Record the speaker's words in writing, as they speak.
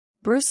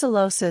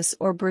Brucellosis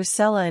or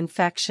Brucella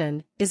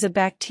infection is a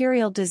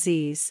bacterial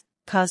disease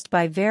caused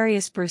by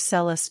various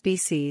Brucella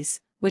species,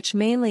 which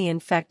mainly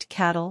infect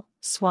cattle,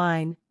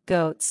 swine,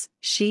 goats,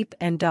 sheep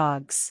and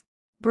dogs.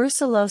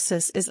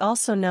 Brucellosis is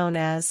also known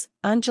as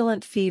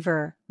undulant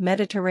fever,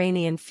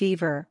 Mediterranean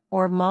fever,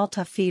 or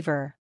Malta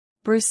fever.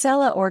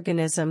 Brucella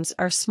organisms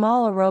are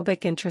small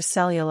aerobic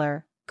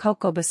intracellular,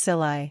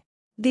 cocobacilli.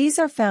 These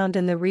are found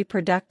in the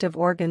reproductive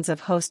organs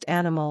of host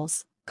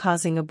animals,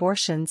 causing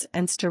abortions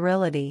and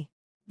sterility.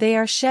 They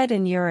are shed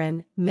in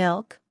urine,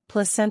 milk,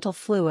 placental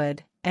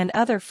fluid, and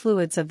other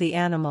fluids of the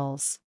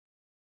animals.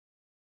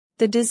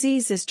 The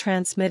disease is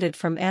transmitted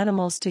from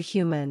animals to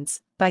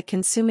humans by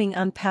consuming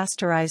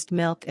unpasteurized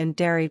milk and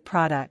dairy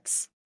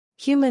products.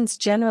 Humans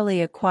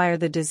generally acquire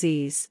the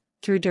disease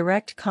through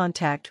direct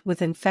contact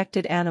with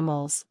infected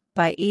animals,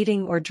 by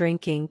eating or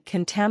drinking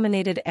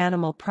contaminated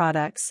animal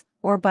products,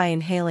 or by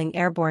inhaling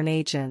airborne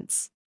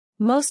agents.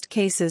 Most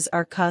cases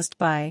are caused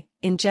by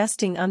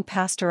ingesting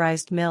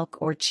unpasteurized milk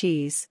or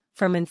cheese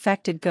from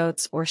infected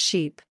goats or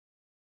sheep.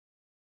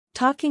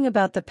 Talking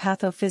about the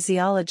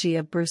pathophysiology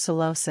of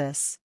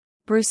brucellosis.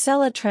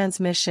 Brucella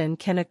transmission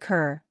can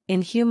occur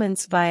in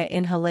humans via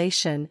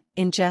inhalation,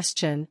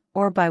 ingestion,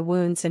 or by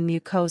wounds and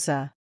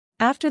mucosa.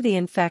 After the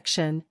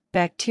infection,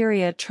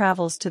 bacteria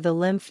travels to the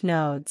lymph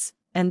nodes,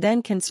 and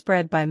then can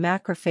spread by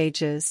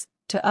macrophages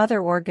to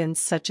other organs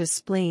such as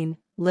spleen,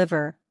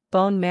 liver,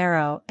 bone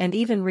marrow and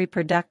even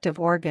reproductive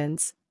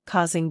organs,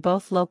 causing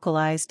both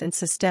localized and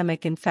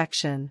systemic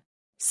infection.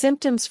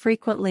 Symptoms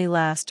frequently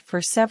last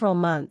for several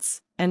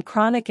months, and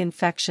chronic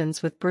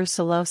infections with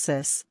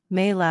brucellosis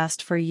may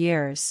last for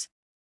years.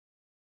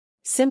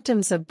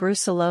 Symptoms of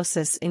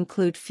brucellosis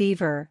include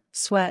fever,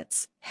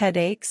 sweats,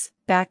 headaches,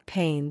 back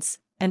pains,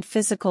 and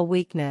physical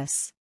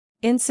weakness.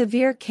 In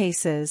severe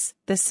cases,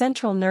 the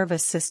central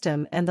nervous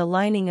system and the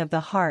lining of the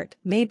heart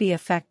may be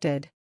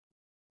affected.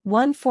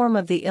 One form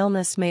of the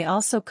illness may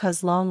also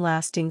cause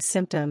long-lasting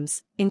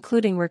symptoms,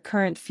 including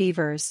recurrent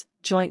fevers,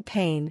 joint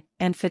pain,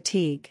 and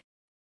fatigue.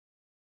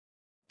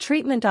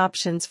 Treatment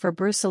options for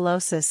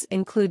brucellosis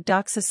include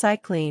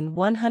doxycycline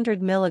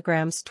 100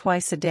 mg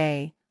twice a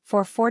day,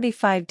 for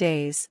 45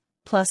 days,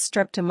 plus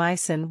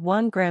streptomycin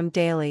 1 gram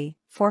daily,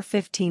 for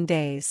 15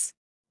 days.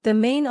 The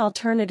main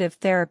alternative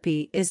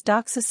therapy is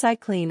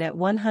doxycycline at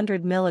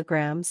 100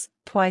 mg,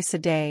 twice a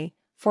day,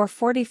 for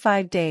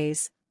 45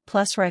 days,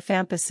 plus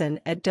rifampicin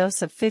at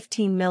dose of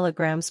 15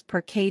 mg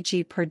per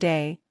kg per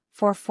day,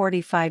 for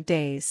 45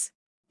 days.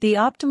 The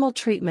optimal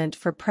treatment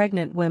for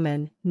pregnant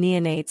women,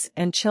 neonates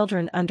and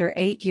children under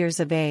 8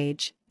 years of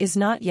age is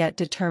not yet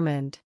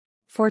determined.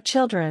 For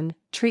children,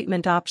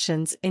 treatment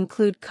options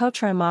include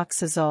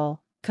cotrimoxazole,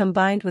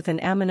 combined with an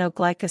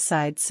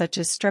aminoglycoside such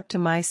as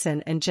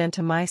streptomycin and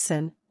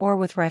gentamicin, or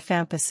with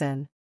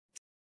rifampicin.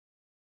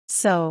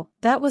 So,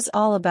 that was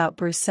all about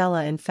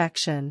Brucella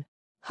infection.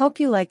 Hope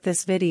you like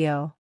this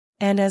video.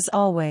 And as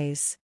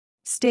always,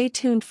 stay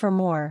tuned for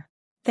more.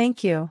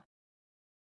 Thank you.